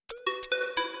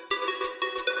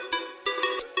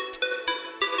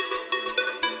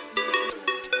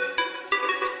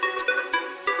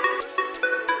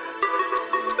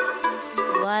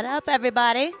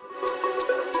everybody?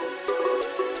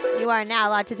 You are now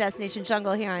locked to Destination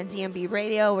Jungle here on DMB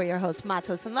Radio. We're your hosts,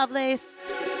 Matos and Lovelace.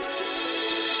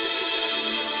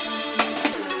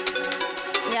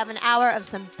 We have an hour of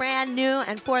some brand new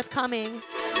and forthcoming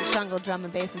jungle drum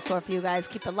and bass in store for you guys.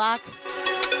 Keep it locked.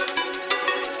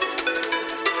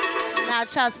 Now,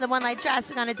 shouts to the one like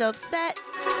Drastic on a dope set.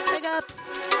 Big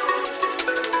ups.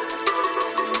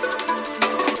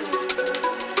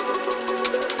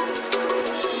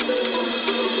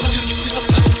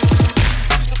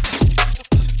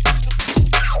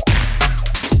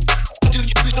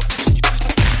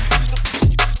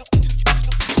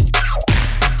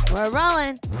 We're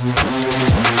rolling.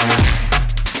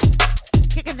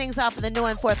 Kicking things off with a new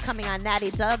and forthcoming on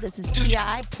Natty Dub. This is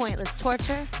T.I. Pointless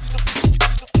Torture.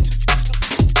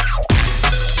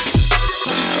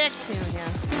 Sick tune, yeah.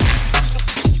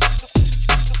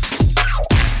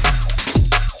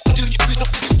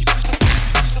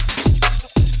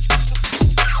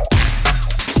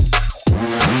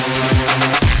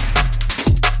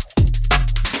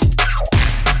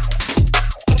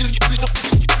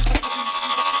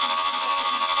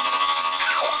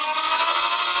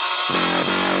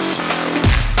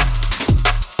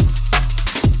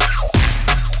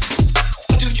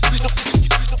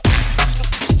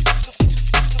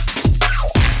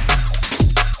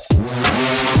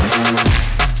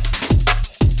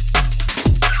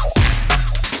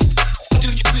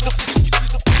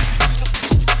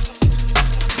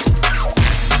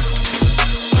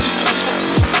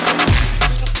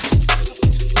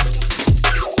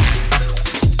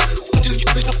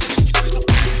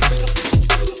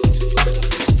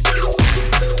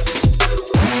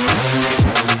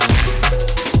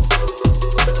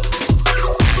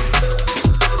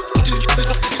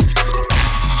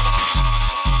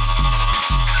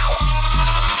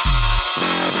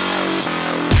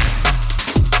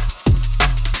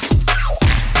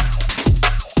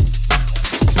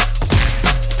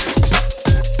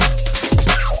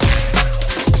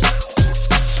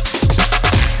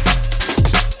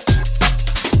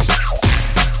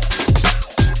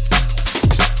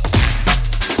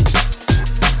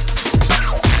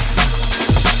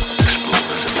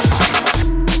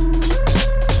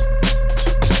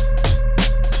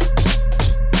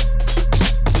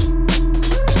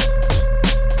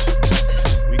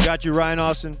 You, Ryan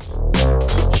Austin.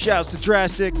 Shouts to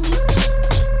Drastic.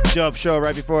 Dope show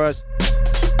right before us.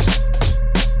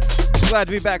 Glad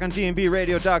to be back on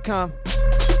DMBRadio.com.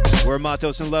 We're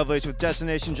Matos and Lovelace with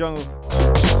Destination Jungle.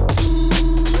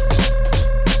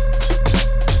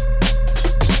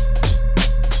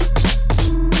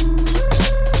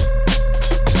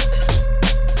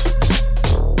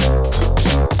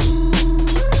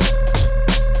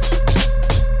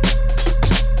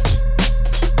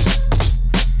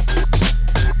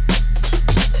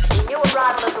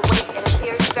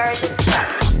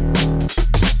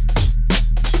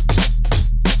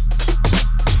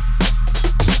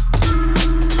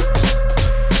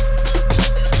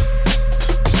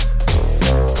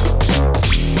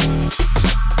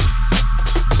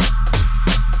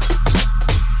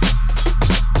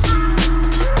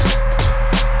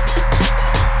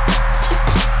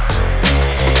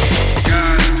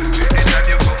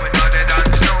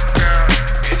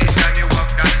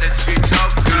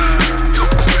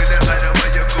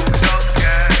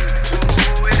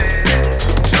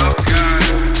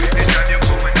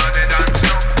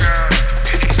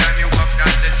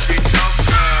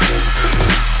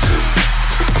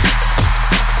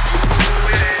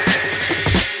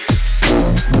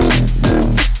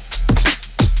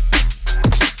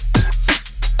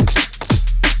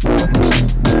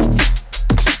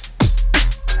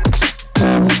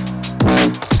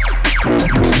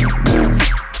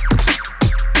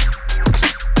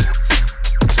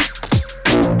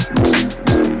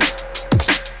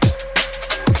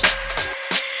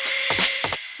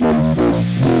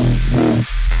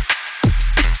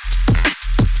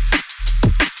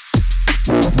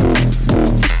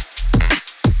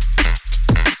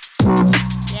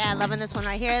 This one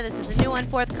right here. This is a new one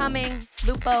forthcoming.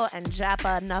 Lupo and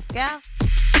Japa Nufgal.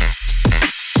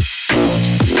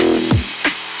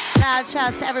 Loud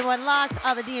shouts to everyone locked,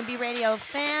 all the DMB Radio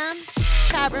fam,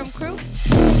 chat room crew.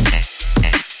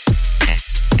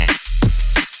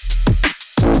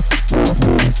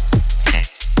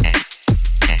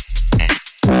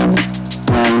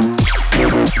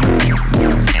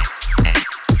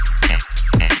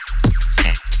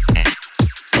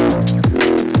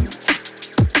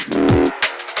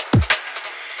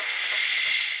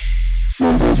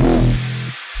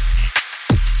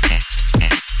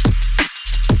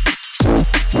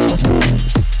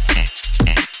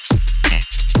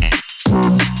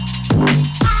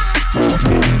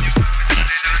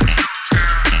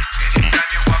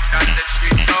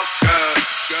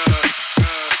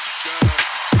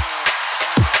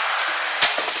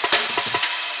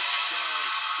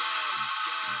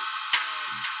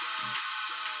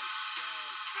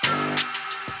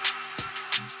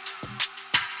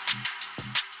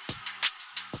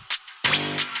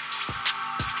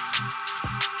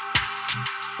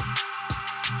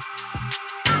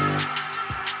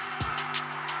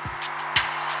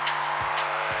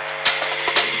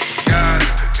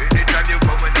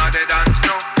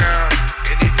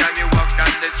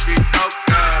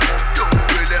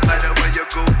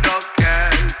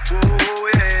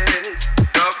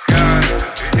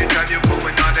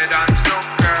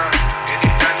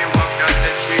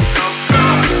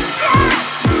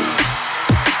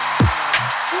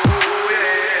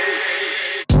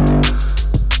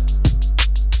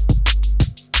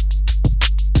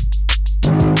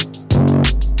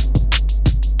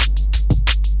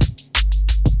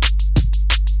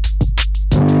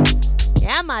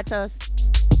 Matos.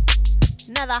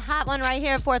 Another hot one right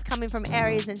here, forthcoming from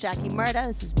Aries and Jackie Murda.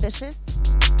 This is Vicious.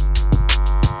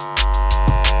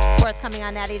 Forthcoming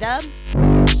on Natty Dub.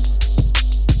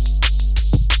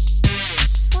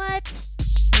 What?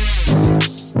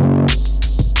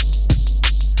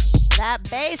 That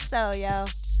bass though, yo.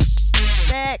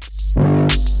 Sick.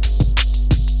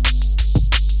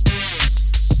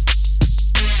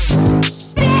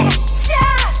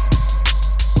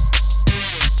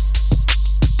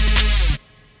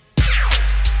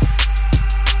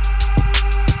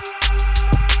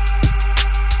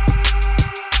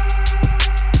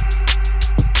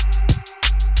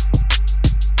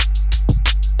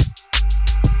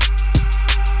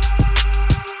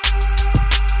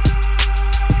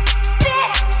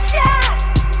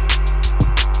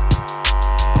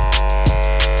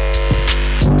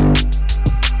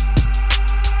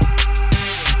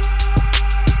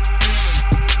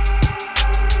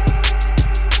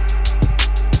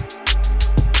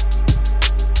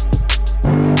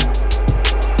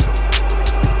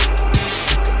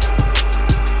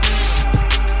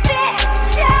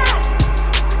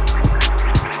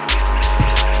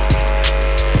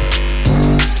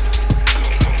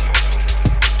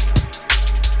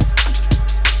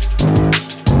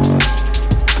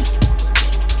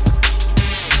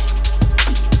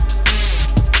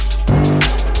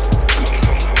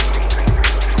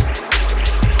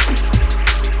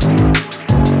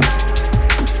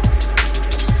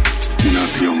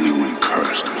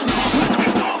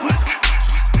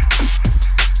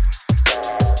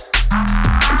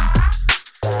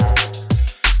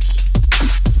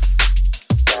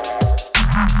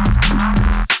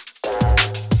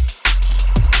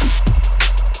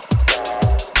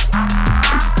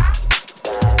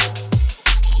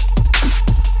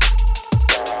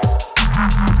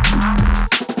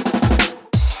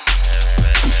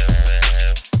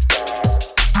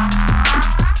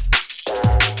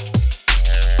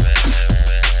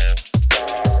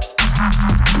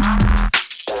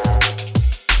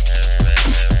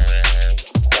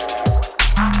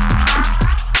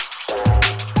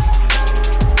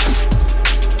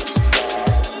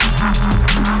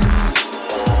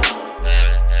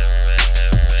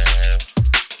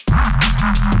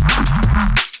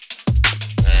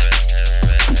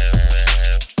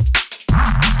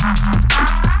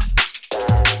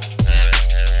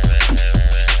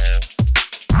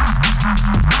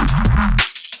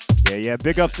 Yeah,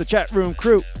 big up the chat room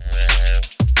crew.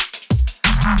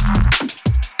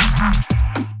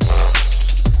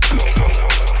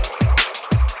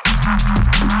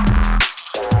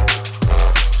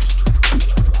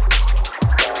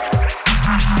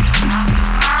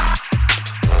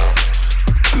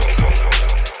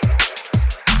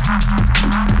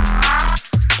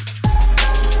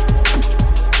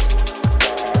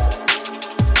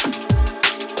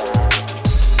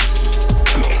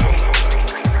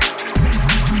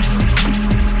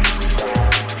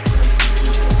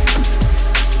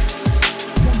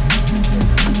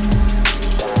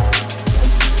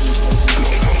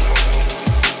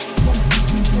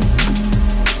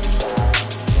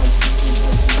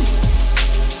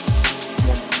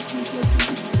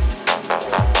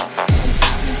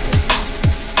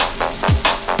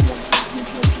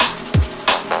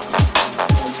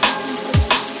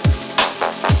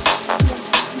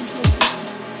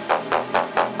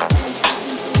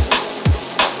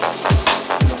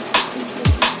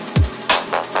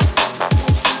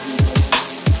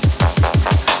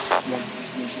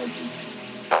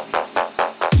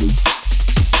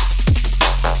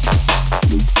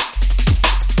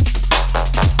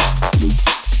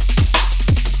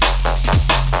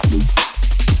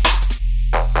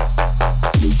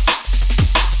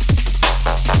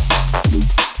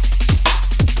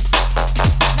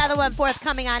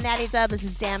 Forthcoming on Natty Dub. This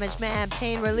is Damage Man,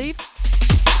 Pain Relief.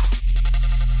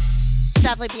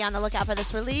 Definitely be on the lookout for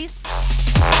this release.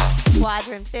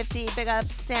 Squadron 50, big up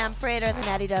Sam Frater, the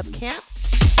Natty Dub camp,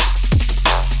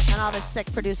 and all the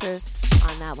sick producers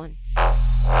on that one.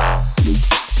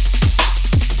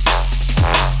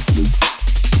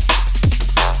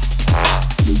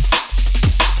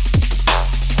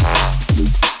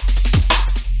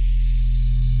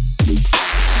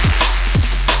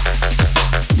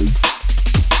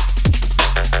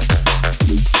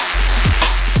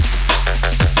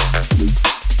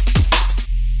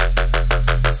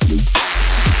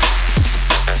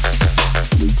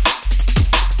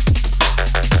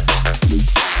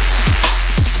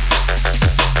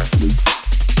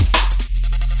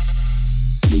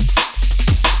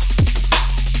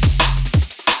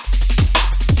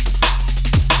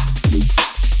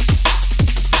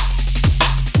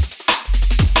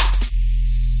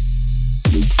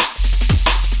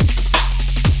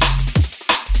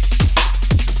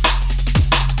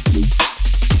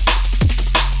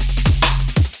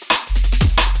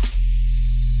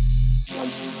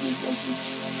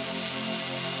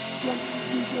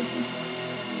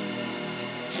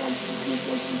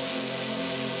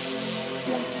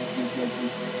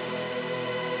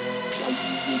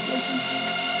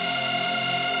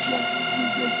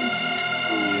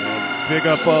 Big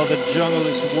up all the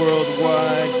junglers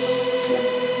worldwide.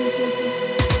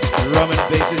 Drum and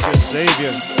bass is your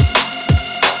savior.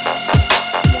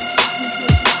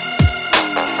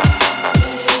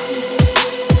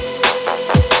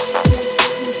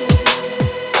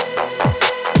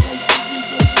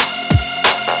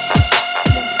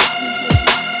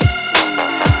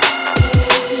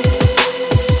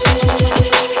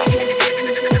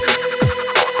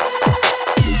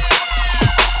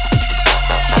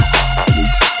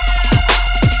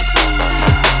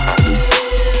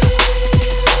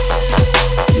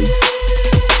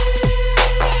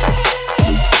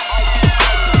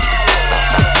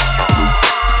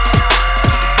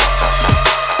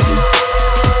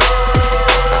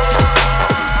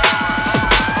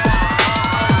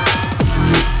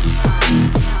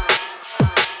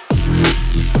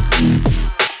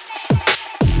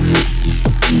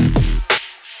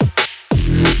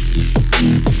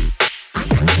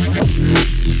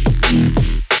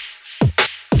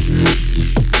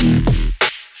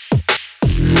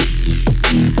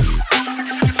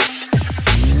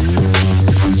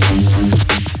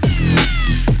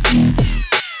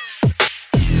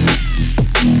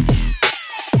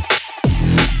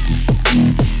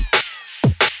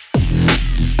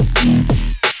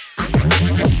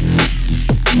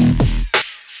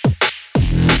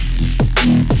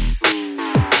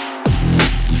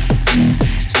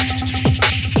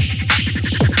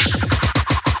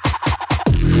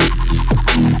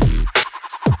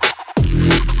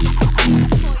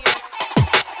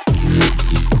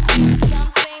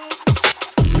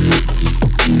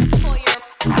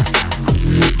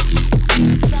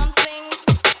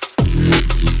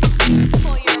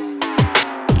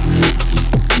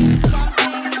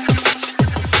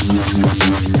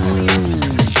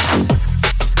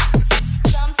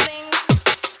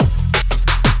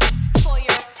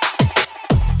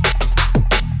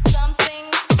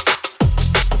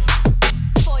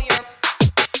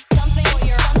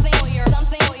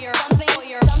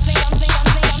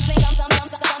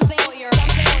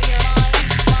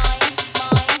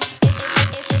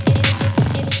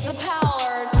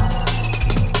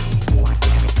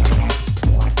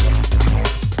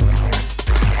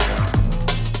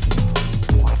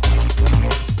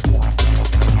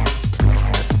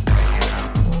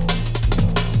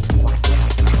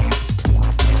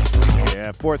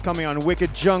 Forthcoming on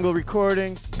Wicked Jungle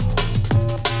Recordings.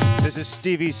 This is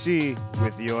Stevie C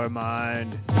with Your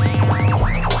Mind.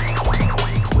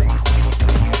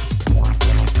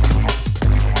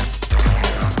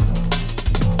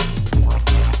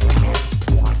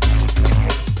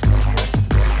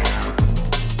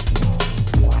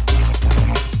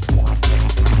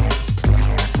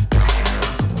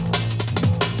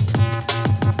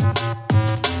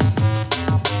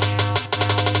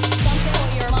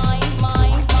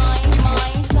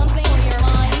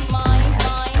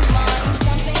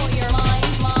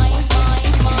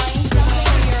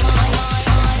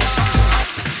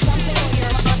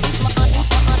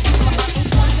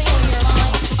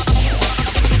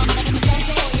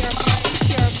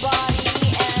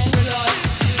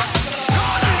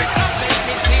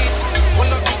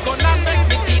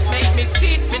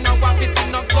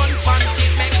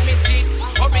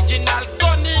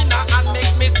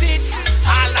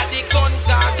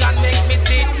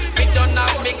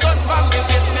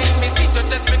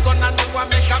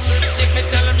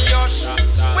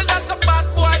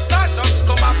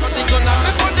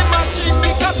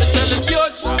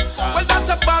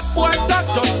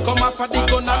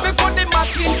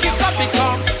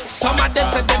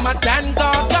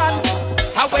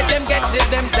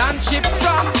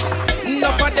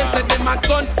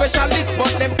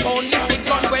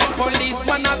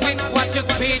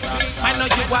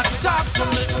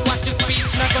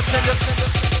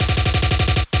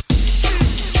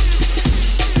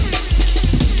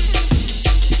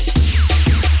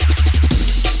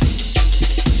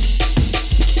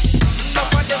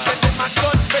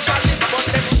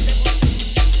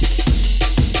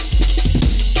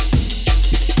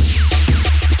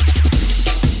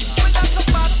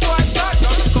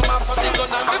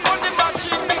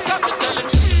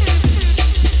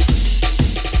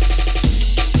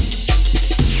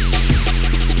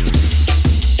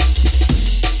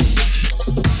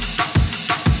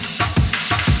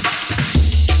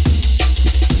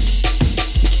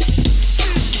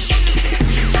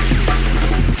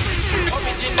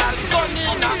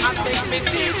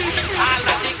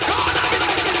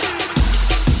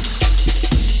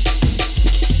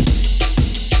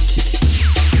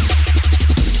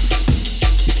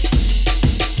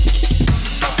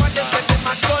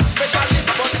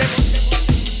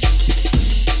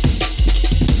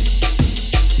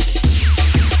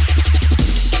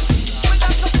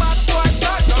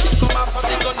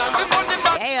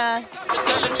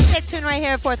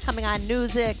 forthcoming on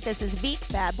Music. This is Beat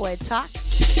Bad Boy Talk.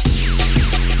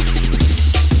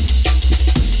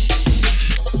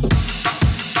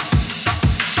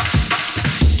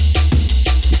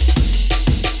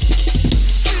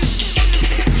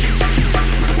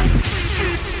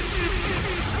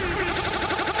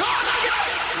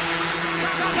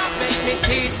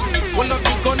 Pull up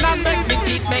the gun and make me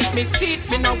see it, make me see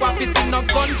it. Me no want to see no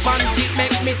gun bandit,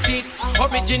 make me see it.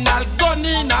 Original gun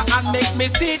in and make me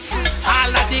see it.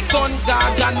 All of the gun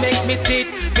guard and make me see it.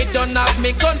 Me don't have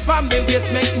me gun from me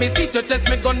waist, make me see it. You test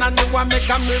me gun and you want make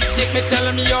a mistake, me tell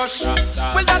me yosh.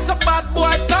 Well that's a bad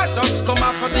boy talk, just come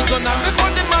off of the gun and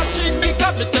before the machine pick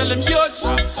up, me tell him yosh.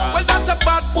 Well that's a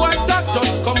bad boy talk,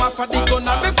 just come off of the gun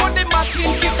and before the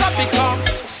machine pick up, become.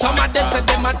 Some of them say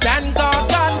them a Dan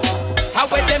Gordon. How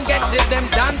where them get them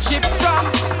dance ship from?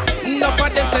 Enough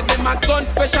of them say them a gun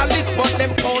specialist, but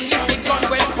them only see gun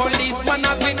when police man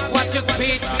a big watch your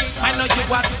speech. I know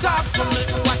you are talk to me,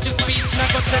 watch your speech,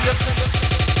 never tell you.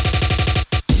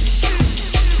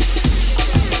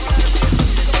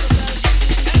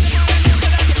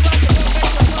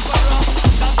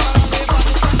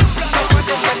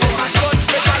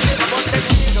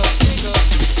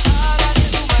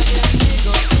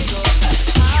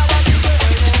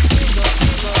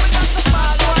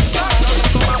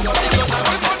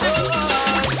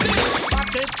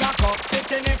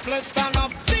 Stand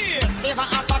up, please. If I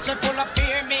Apache full of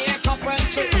fear, makeup when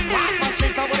she walk my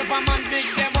street, I would have a man big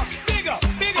them up, bigger.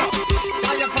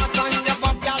 All your pattern, your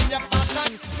bop, all your pattern.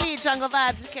 Some sweet jungle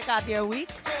vibes to kick off your week.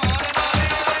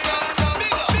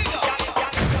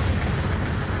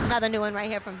 Another new one right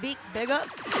here from Beak. Big up.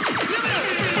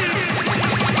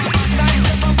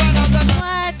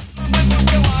 What?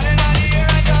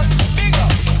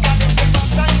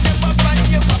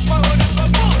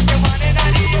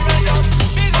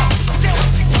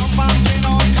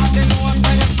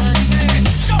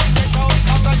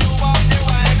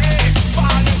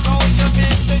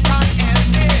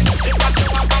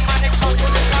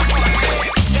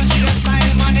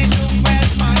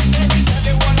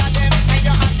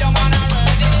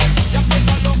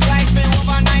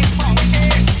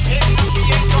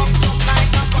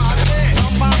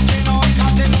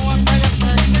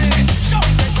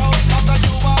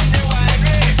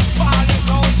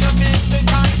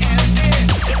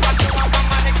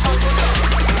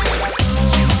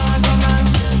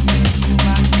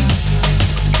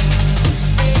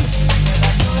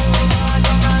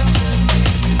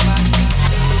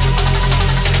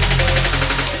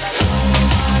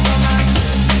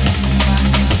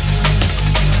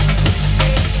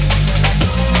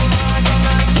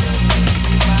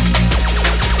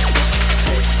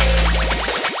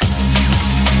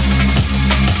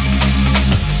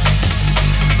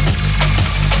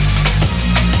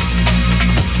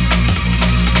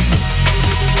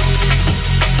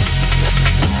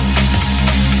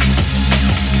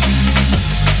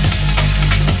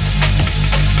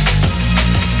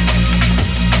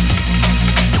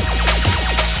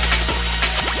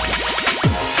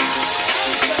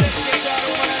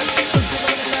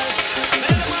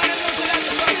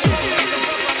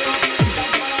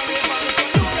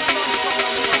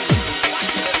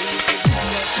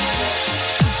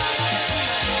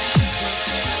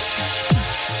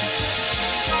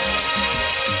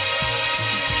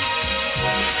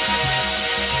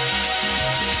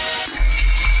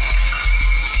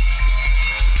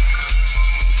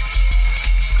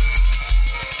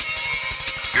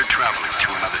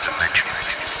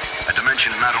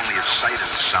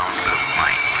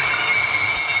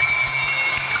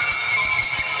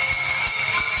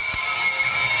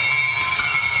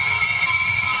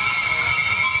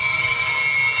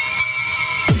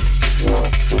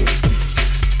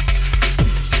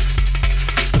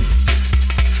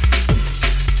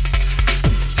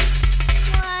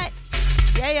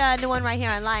 New one right here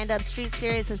on Lined Up Street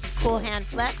Series. This is Cool Hand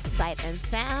Flex, Sight and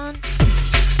Sound.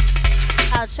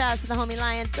 Out shouts to the homie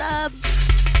Lion Dub.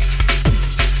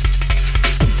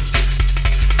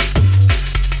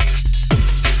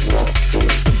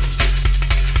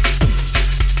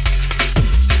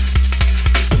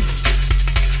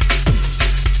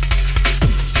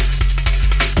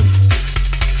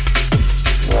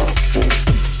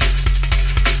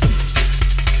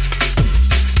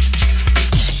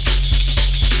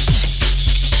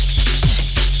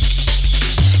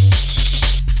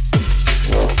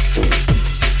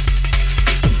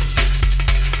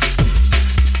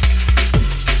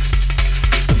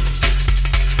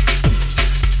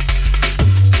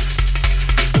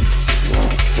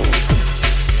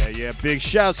 Big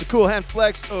shouts to Cool Hand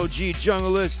Flex, OG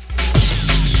Junglist.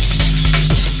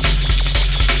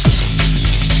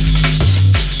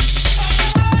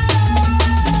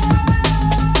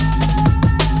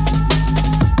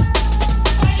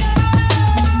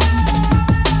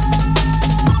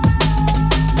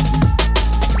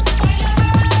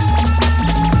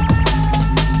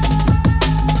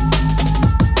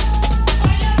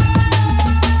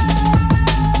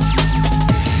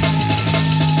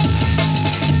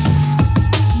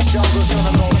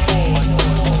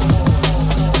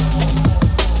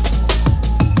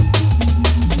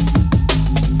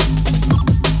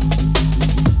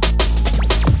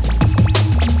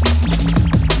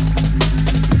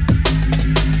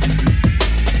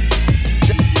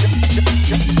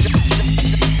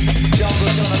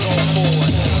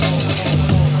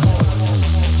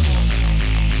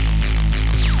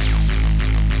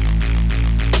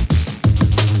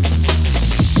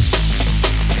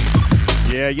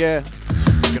 Yeah.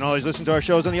 You can always listen to our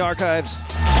shows on the archives,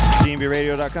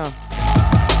 dnbradio.com.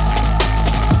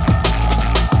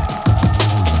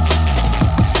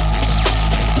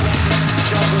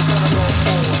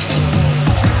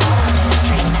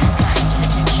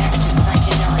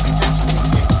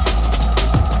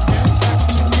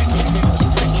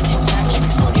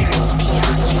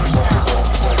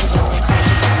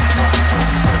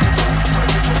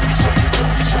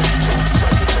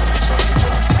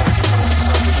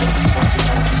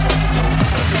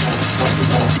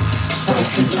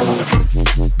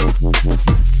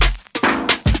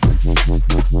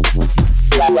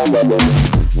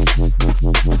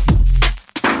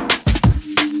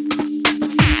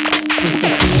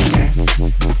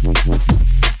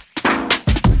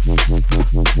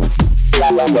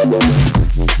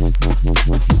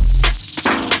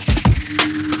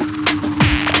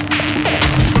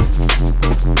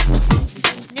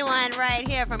 New one right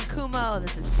here from Kumo.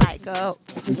 This is Psycho.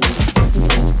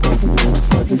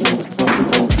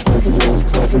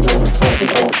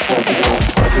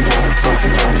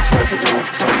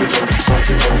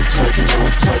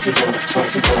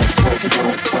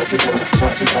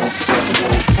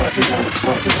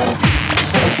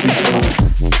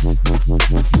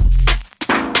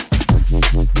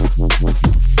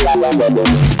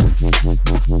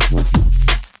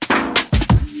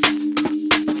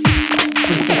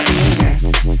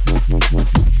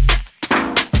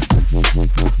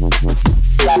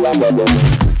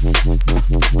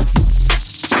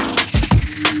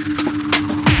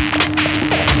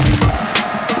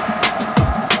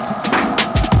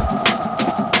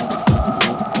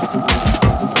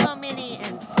 So many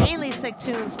insanely sick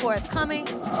tunes forthcoming.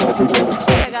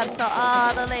 Big ups to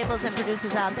all the labels and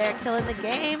producers out there killing the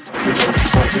game.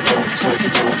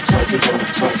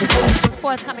 It's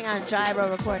forthcoming on Gyro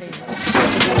Recording.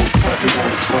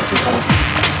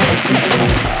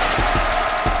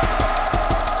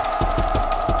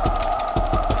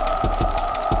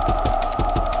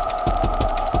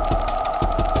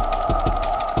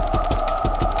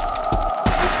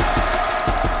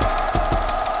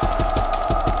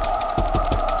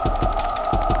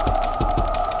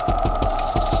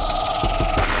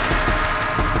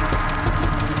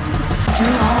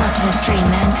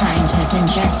 Mankind has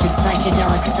ingested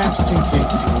psychedelic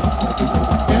substances.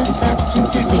 Those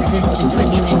substances exist to put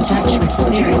you in touch with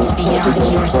spirits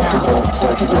beyond yourself.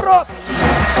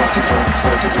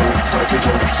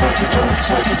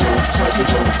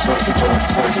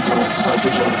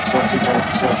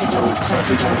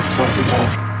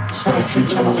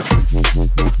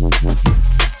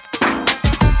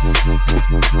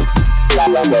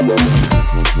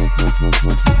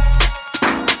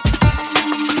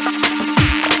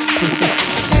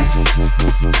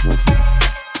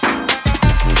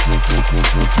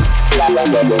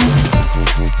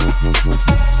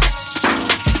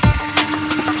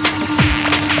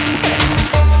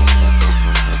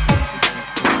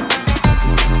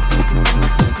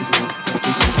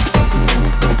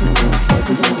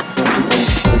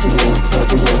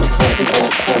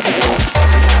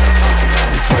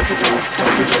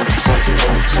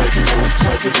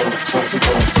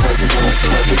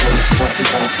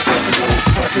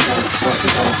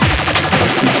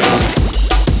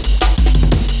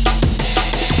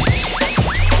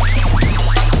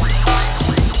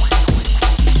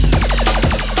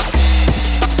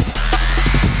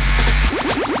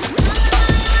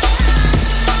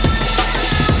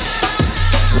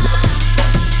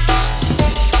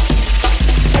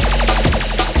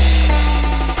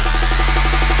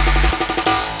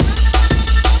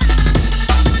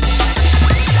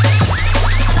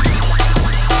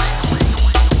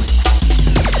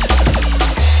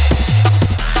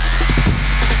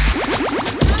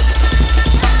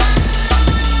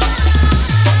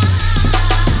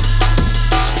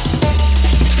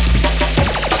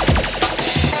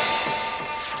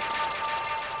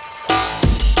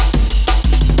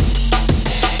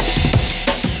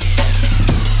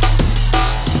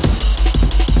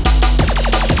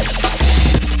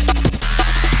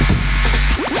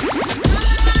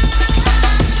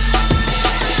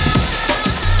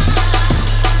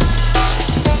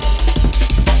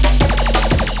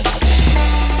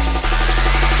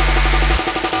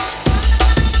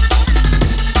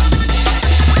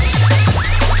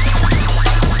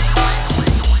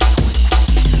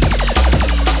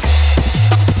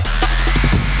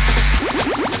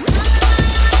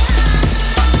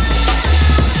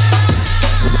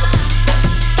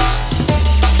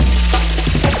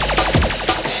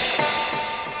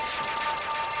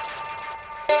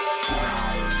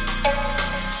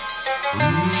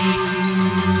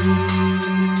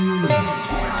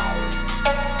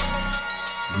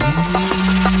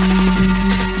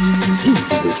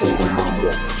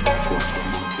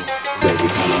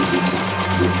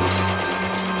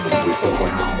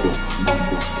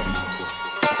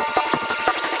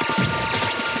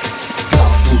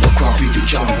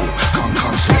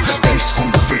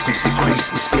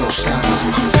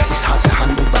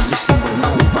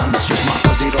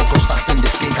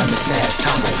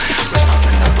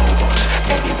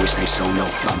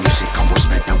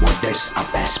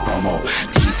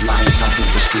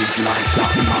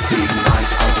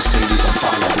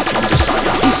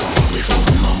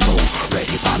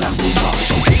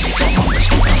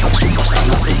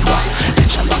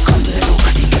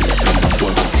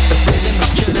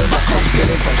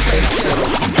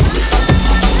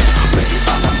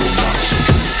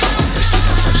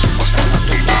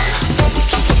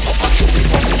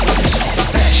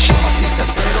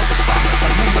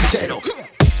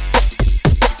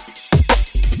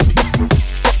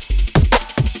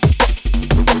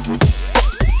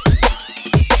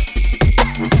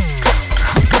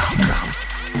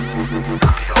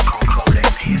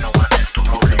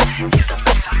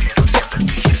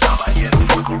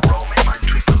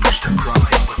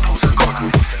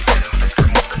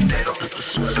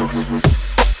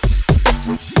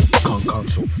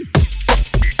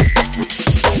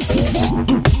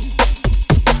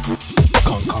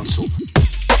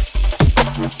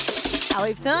 How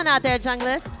we feeling out there,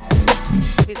 junglers?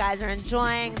 Hope you guys are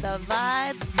enjoying the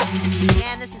vibes.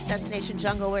 And this is Destination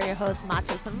Jungle. We're your hosts,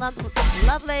 Matos and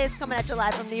Lovelace, coming at you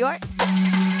live from New York.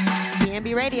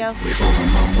 DMB Radio. We for the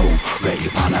mambo, ready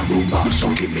para la rumba. So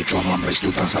give me drum and bass,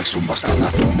 tú danzas zumba hasta la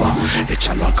tumba.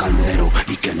 Échalo al caldero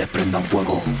y que le prendan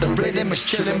fuego. The rhythm is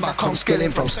chilling, back home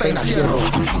scaling from Spain a hero.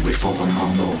 I'm hungry for the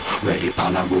mambo, ready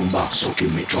para la rumba. So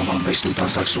give me drum and bass, tú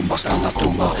danzas zumba hasta la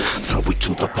tumba. Throw it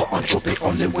to the pot and drop it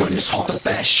only when it's hot. The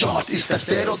best shot is the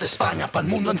dedo de España para el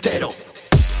mundo entero.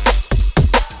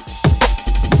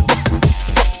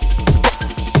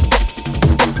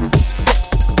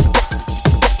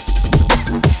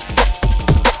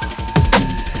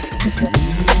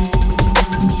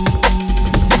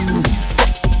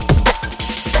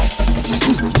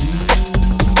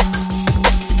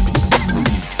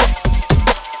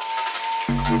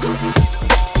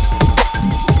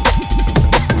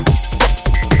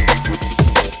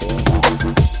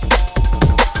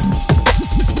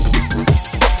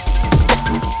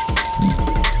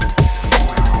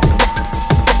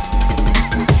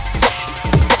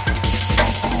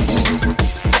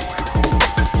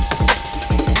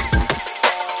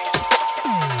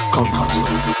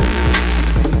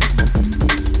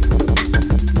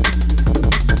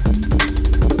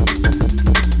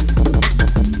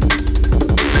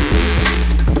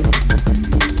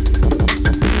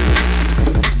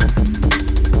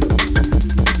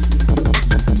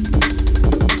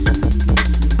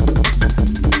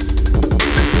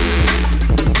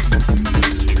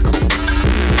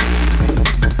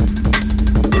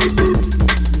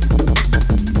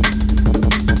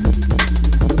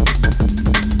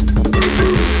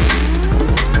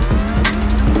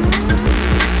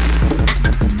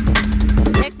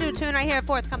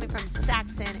 Forthcoming from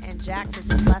Saxon and Jax. This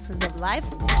is Lessons of Life.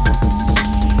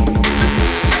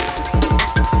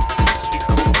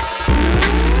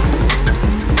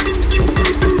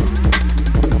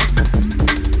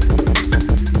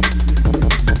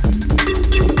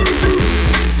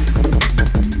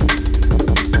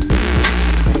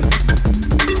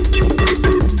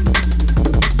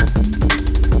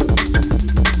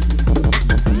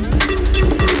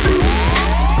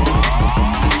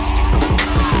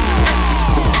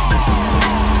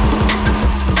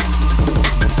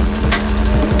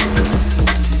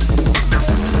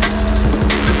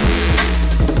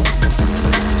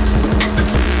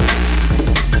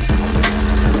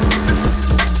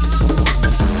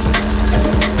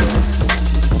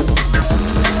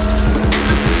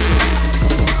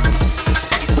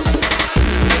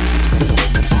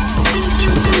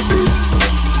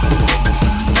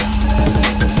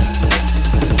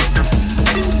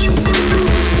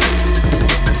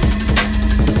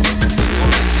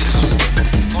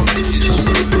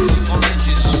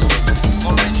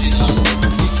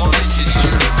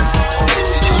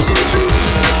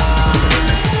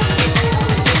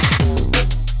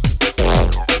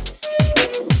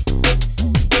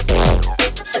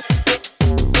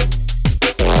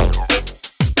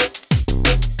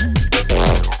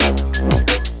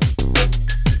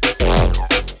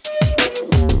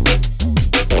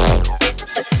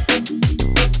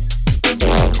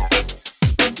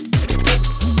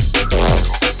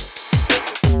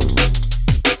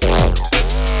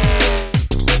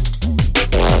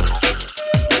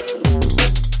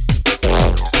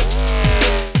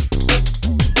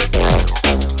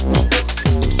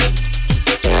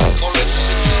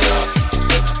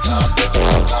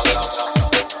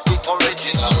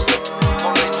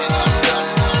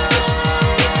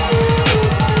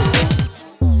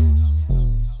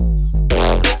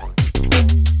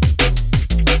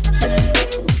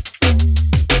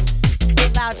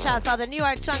 Shouts to all the New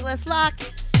York Junglist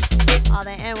locked. All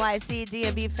the NYC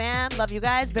D&B fam. Love you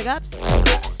guys. Big ups.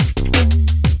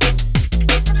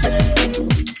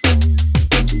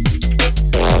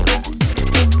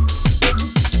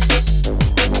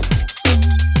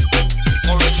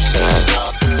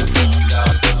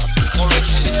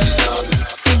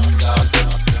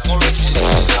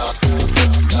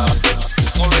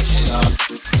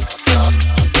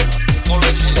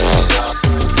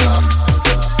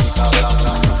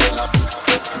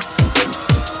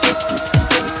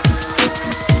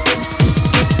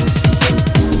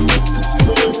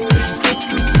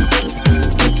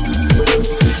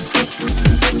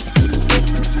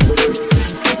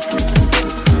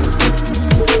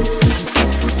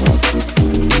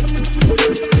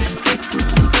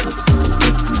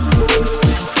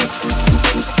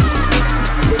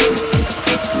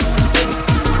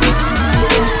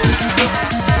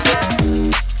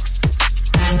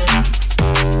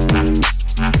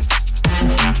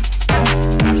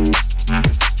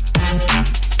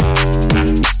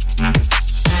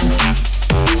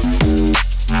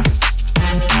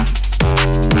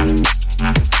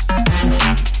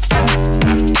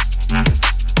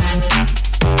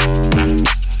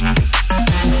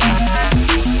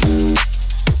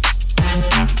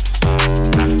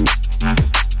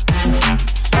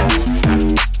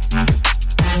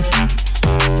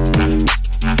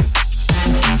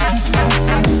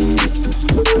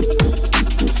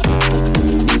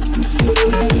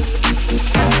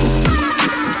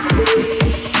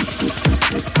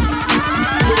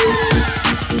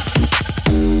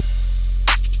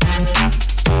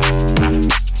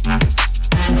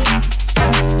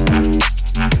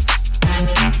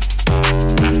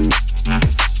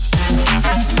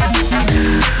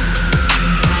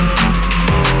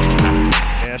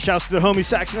 Shouts to the homie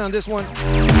Saxon on this one.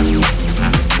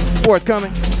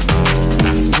 Forthcoming.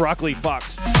 Broccoli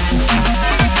Fox.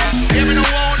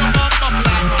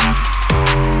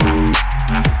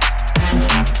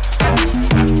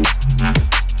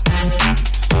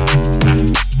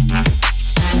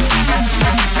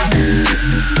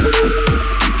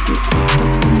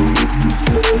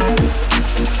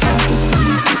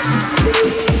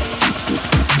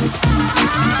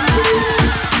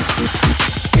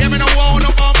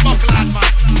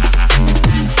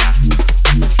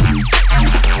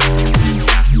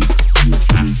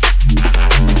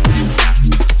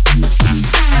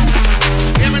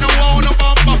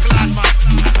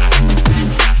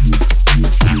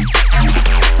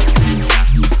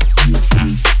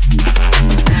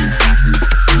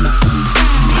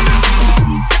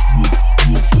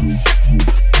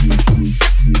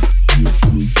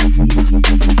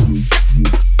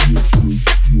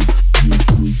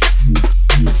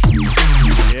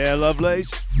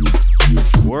 Lovelace.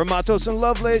 We're Matos and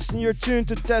Lovelace, and you're tuned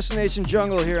to Destination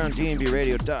Jungle here on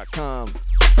dnbradio.com.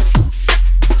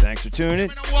 Thanks for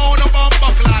tuning.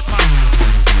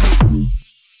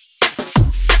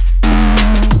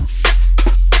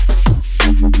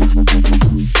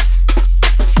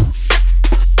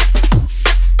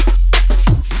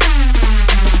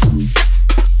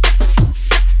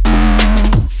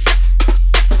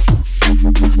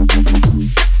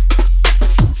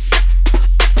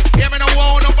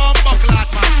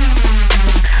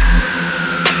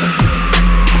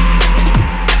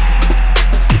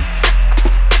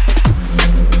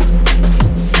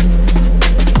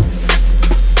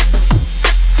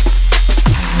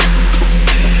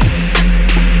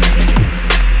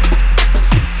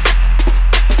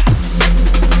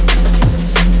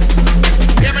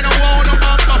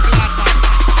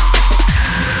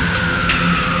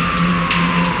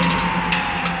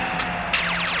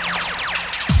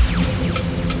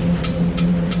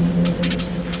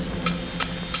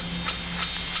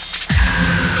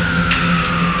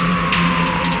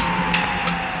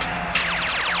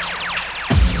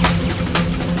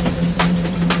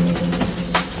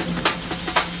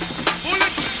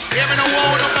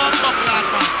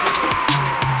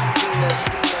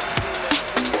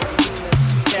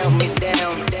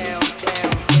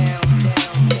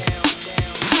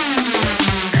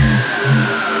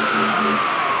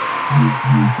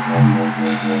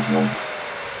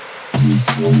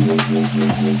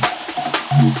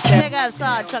 Big ups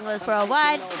all Junglers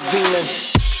worldwide.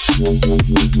 Venus.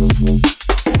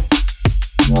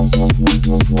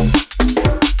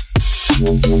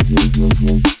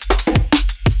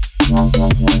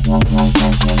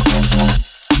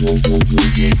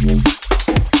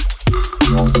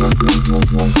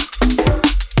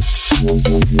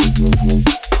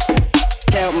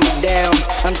 Count me down,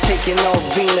 I'm taking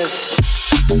off Venus.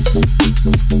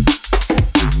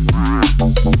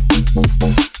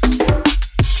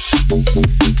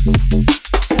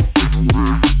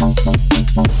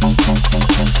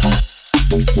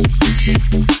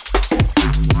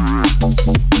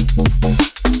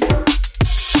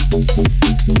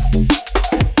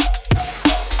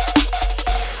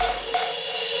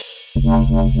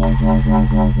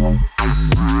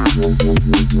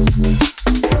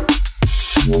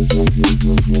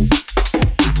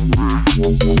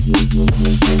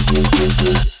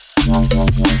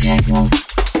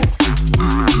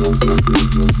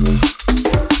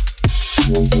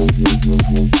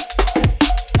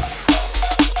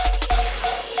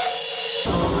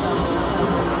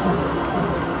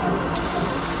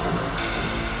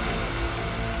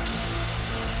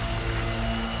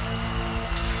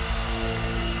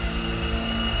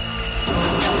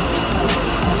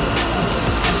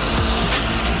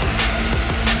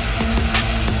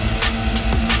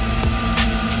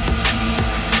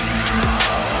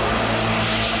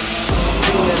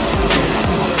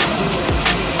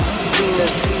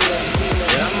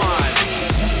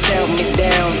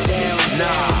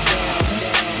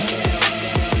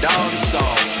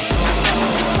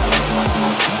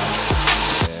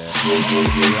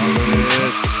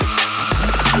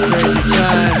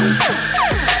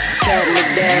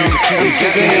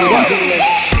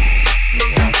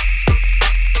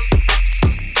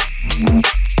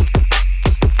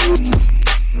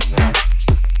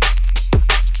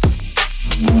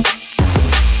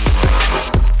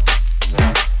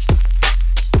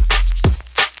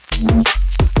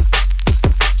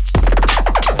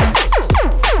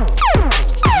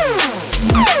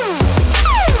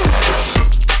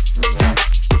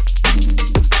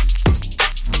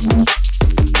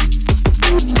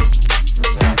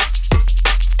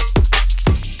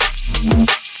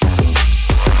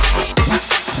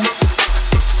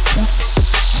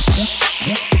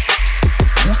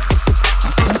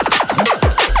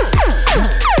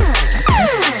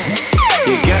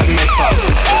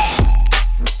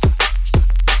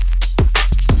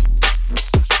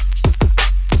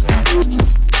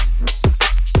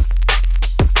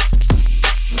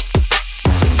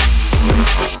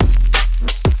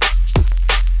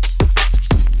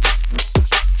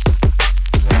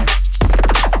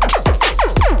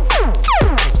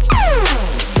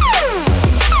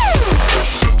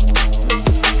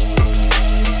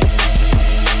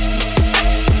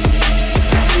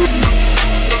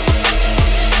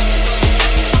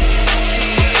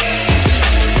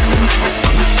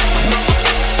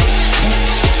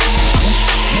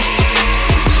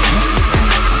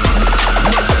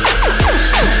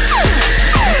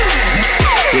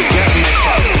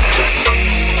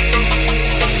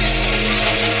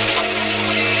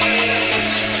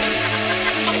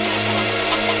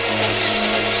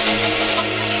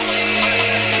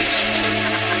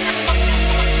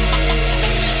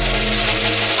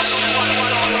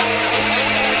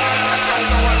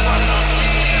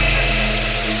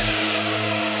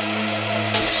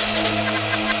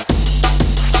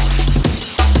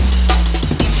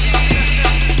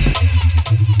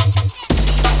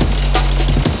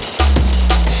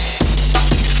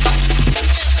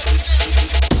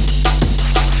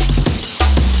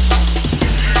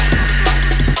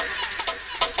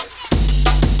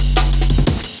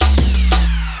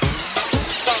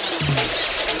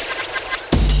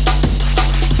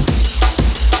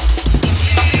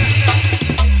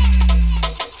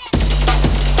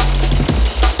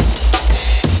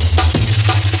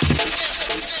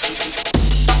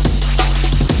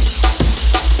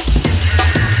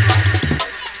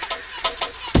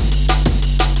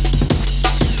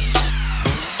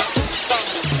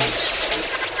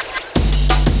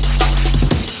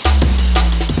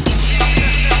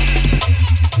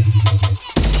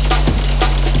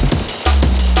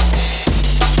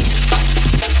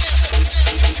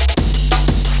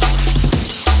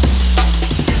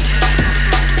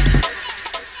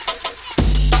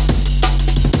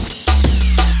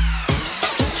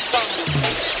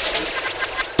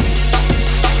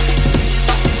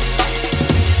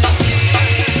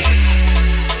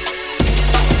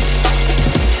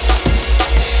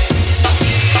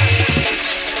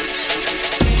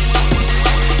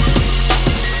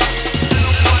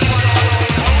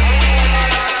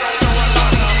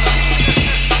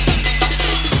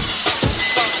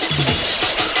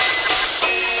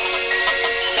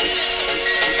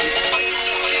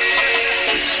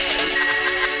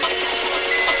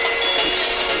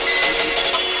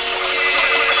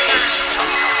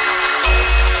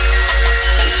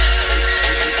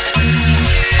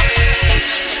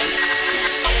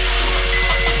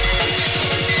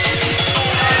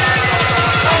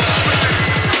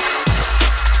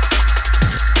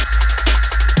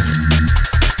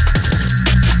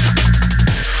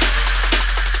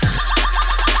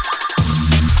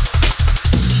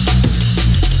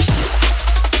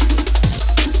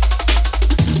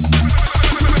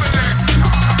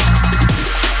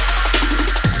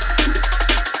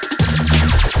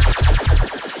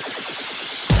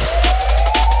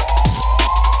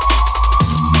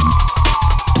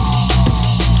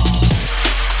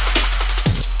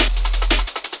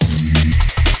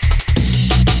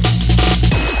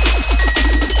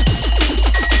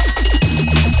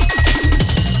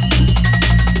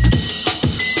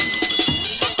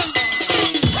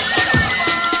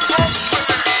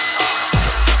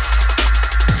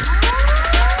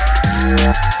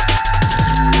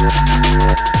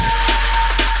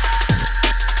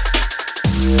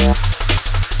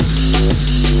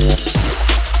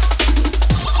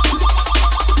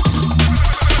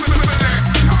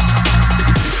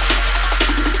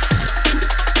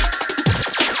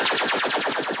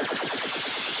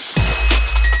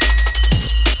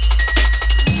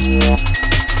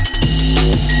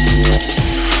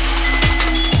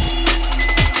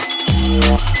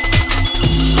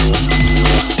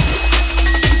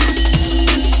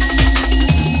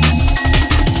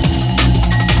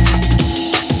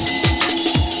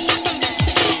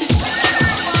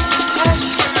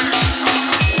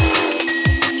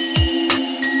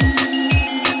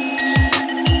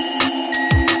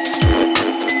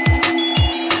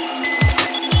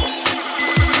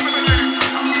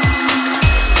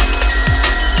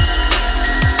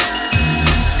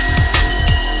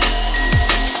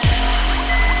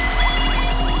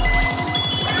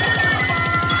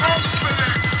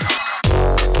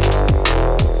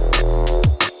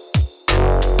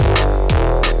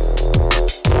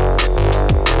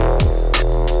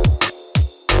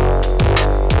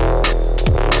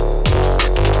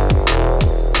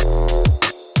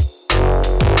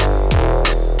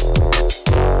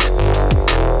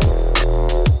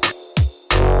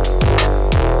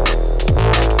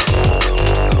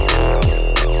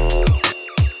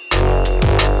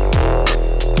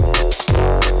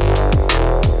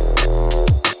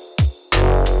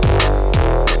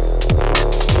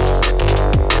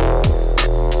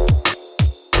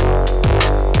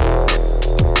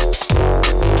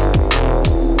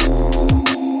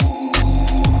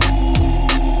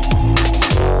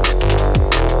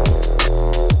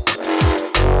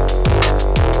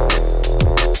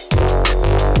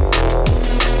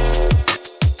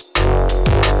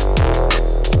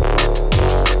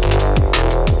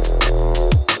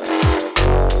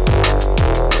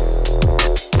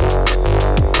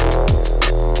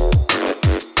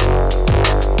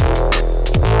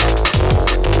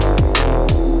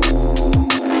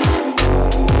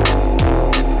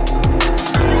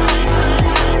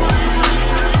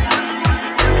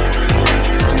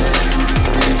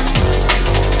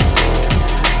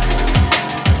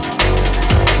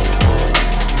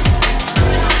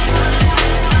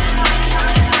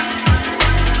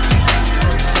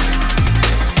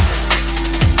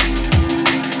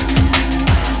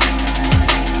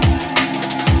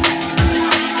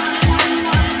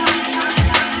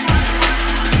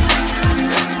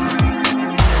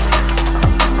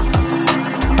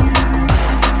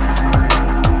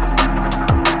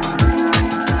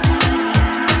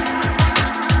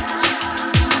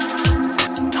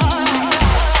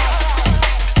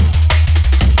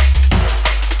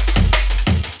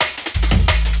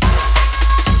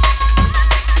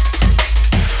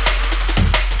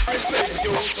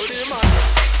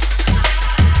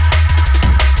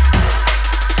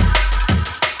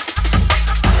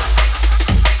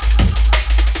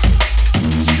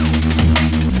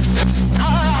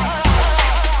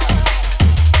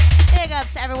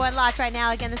 locked right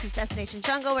now. Again, this is Destination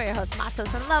Jungle. We're your hosts,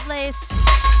 Matos and Lovelace.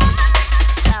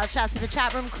 Shouts to the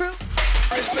chat room crew.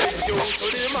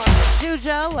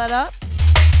 Jujo, what up?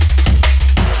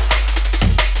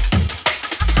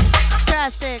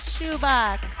 Drastic,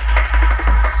 Shoebox.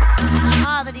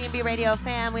 All the D&B Radio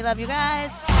fam, we love you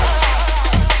guys.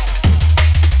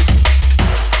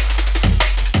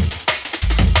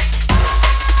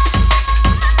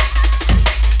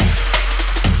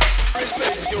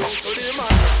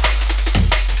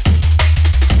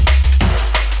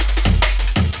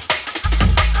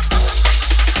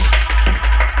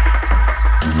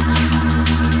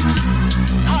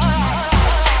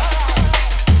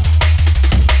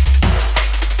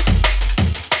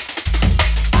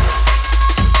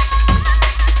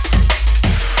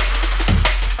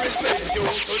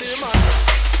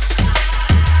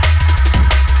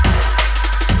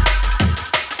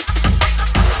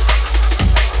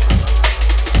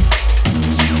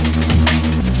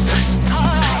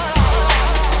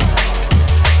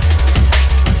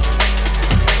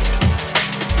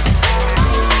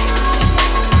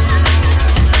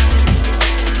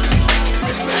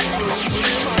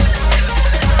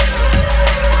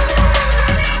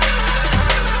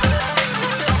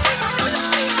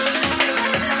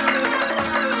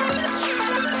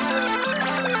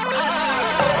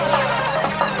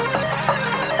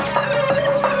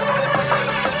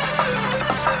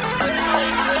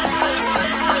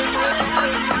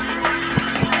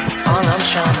 All I'm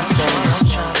trying to say.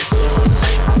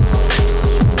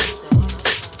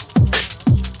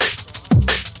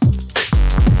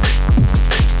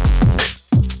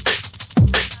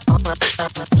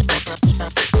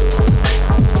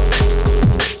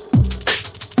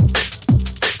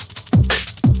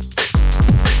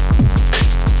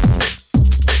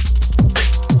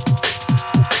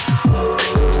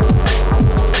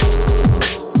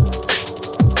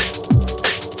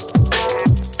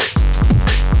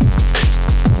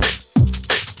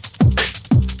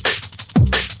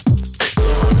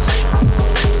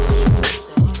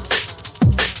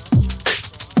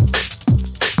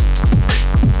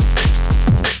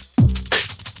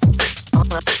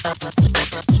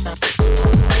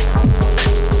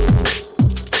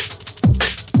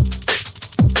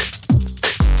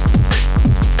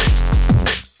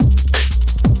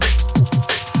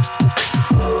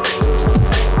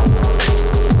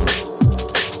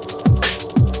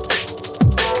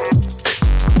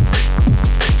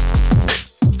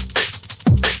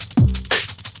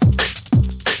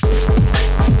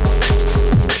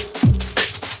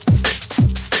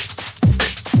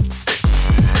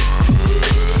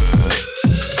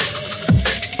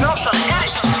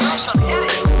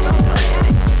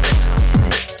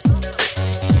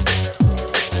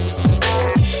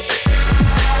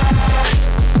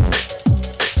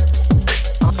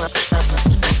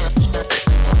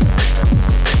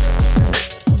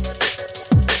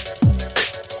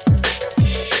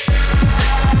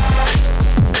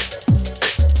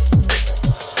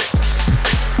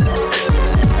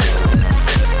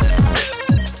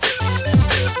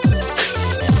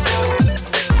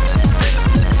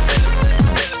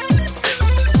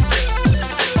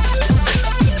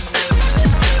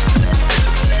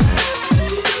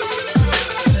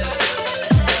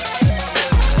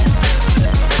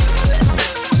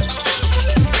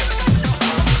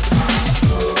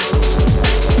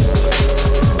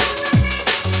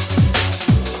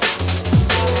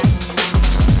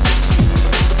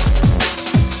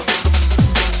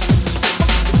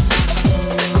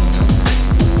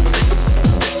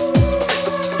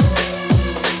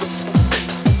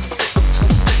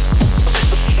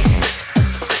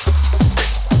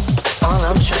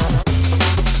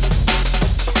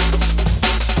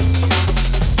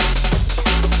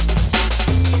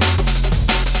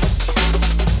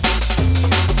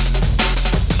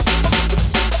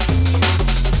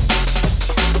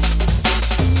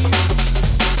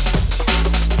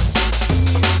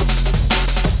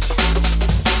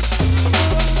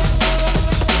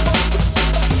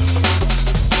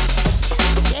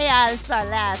 This is our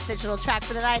last digital track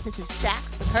for the night. This is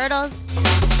Jax with Hurdles.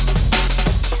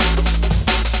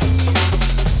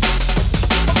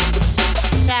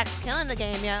 Jax killing the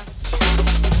game, yo.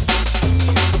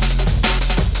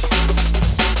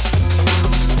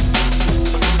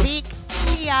 Beak,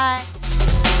 T.I.,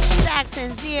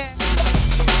 Saxon, Zier,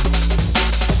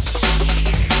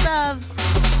 Sub,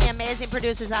 the amazing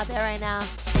producers out there right now.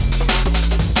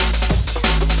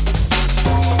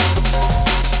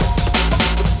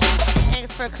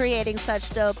 Thanks for creating such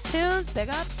dope tunes. Big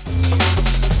ups.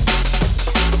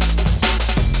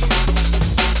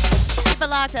 Keep it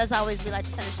locked. As always, we like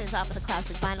to finish things off with a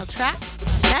classic vinyl track.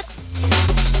 Next.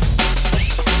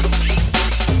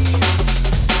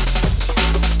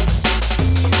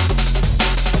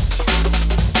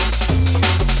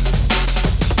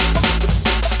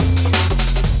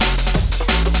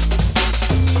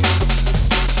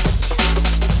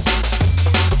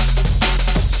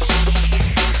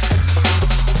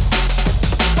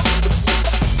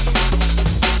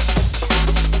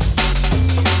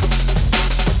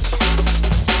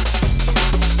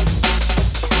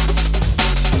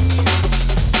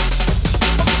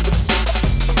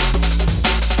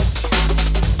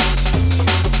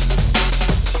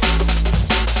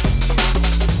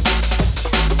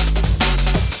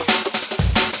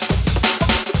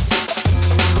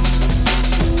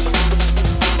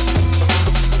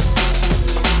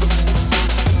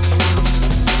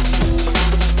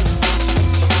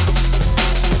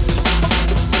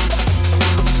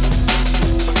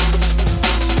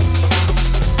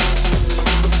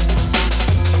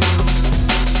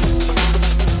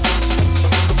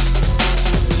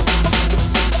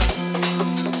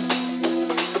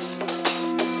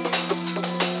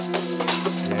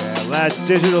 Last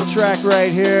digital track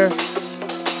right here.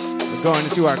 We're going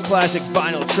into our classic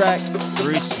vinyl track.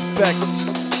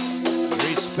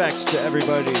 Respects to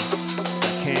everybody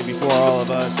that came before all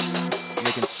of us,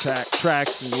 making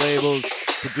tracks and labels,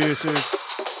 producers.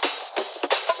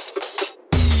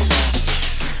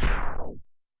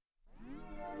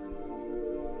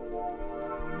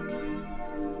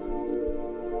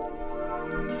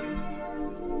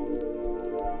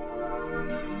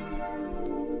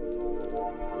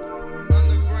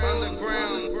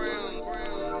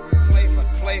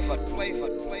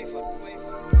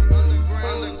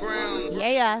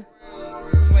 Yeah.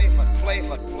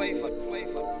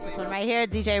 This one right here,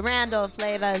 DJ Randall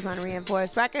Flava is on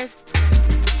Reinforced Records.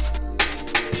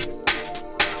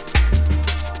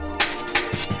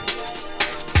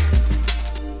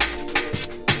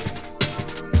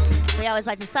 We always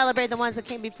like to celebrate the ones that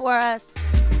came before us,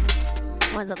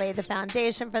 the ones that laid the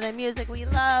foundation for the music we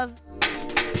love.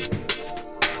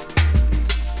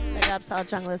 Big ups all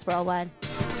junglers worldwide.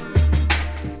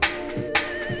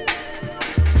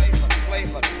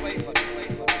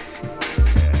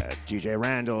 DJ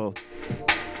Randall.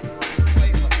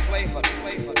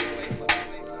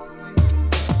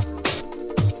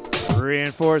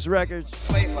 Reinforced Records.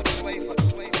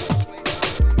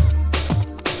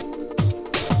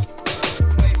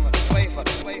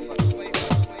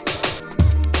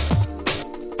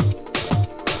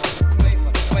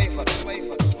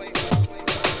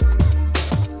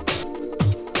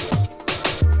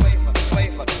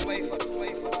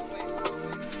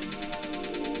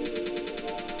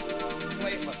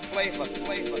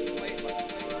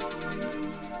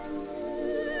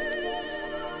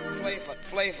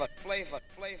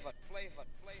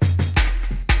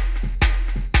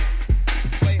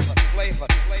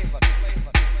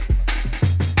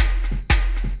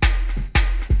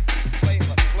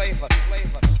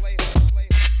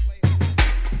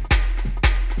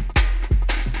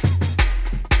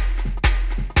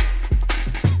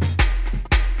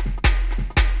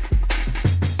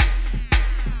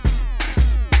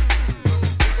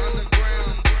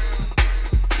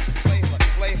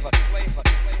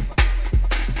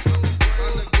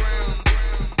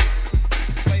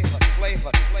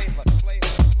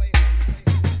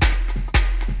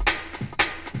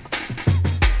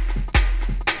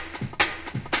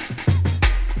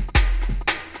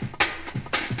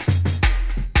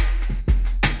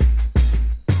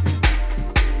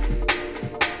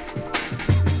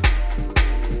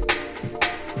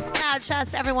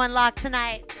 Shouts to everyone locked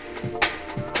tonight.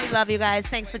 We love you guys.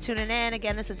 Thanks for tuning in.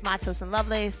 Again, this is Matos and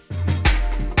Lovelace.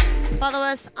 Follow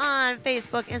us on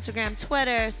Facebook, Instagram,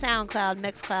 Twitter, SoundCloud,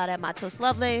 Mixcloud at Matos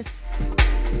Lovelace.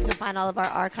 You can find all of our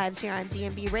archives here on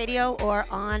DMB Radio or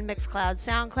on Mixcloud,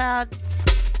 SoundCloud.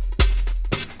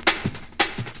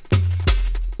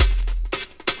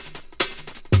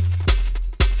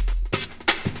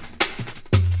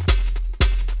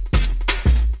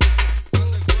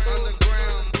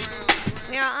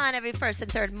 We are on every first and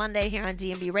third Monday here on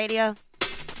DMB Radio.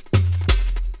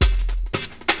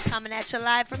 Coming at you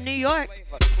live from New York.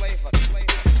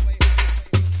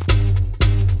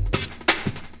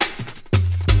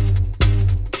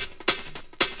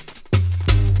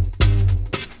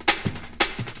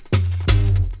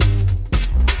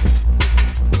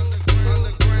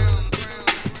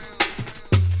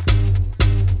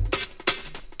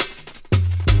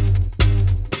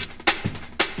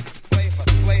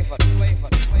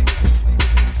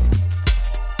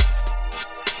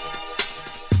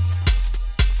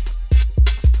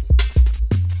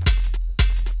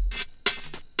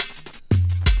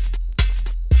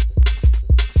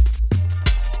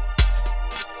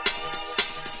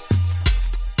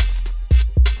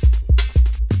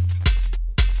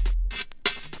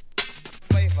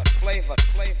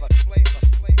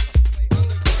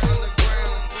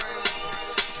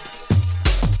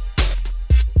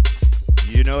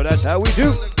 You know that's how we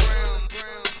do.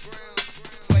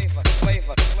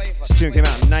 This tune came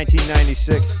out in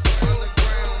 1996.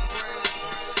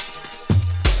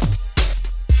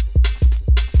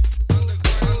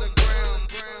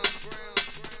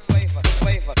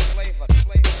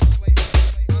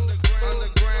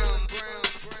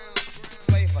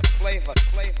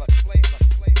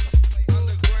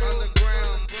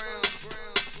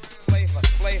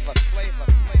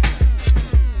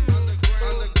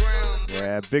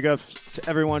 Big ups to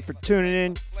everyone for tuning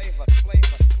in.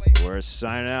 We're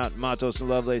signing out. Matos and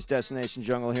Lovelace, Destination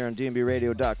Jungle here on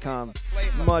DMBRadio.com.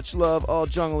 Much love, all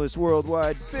junglists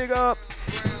worldwide. Big up.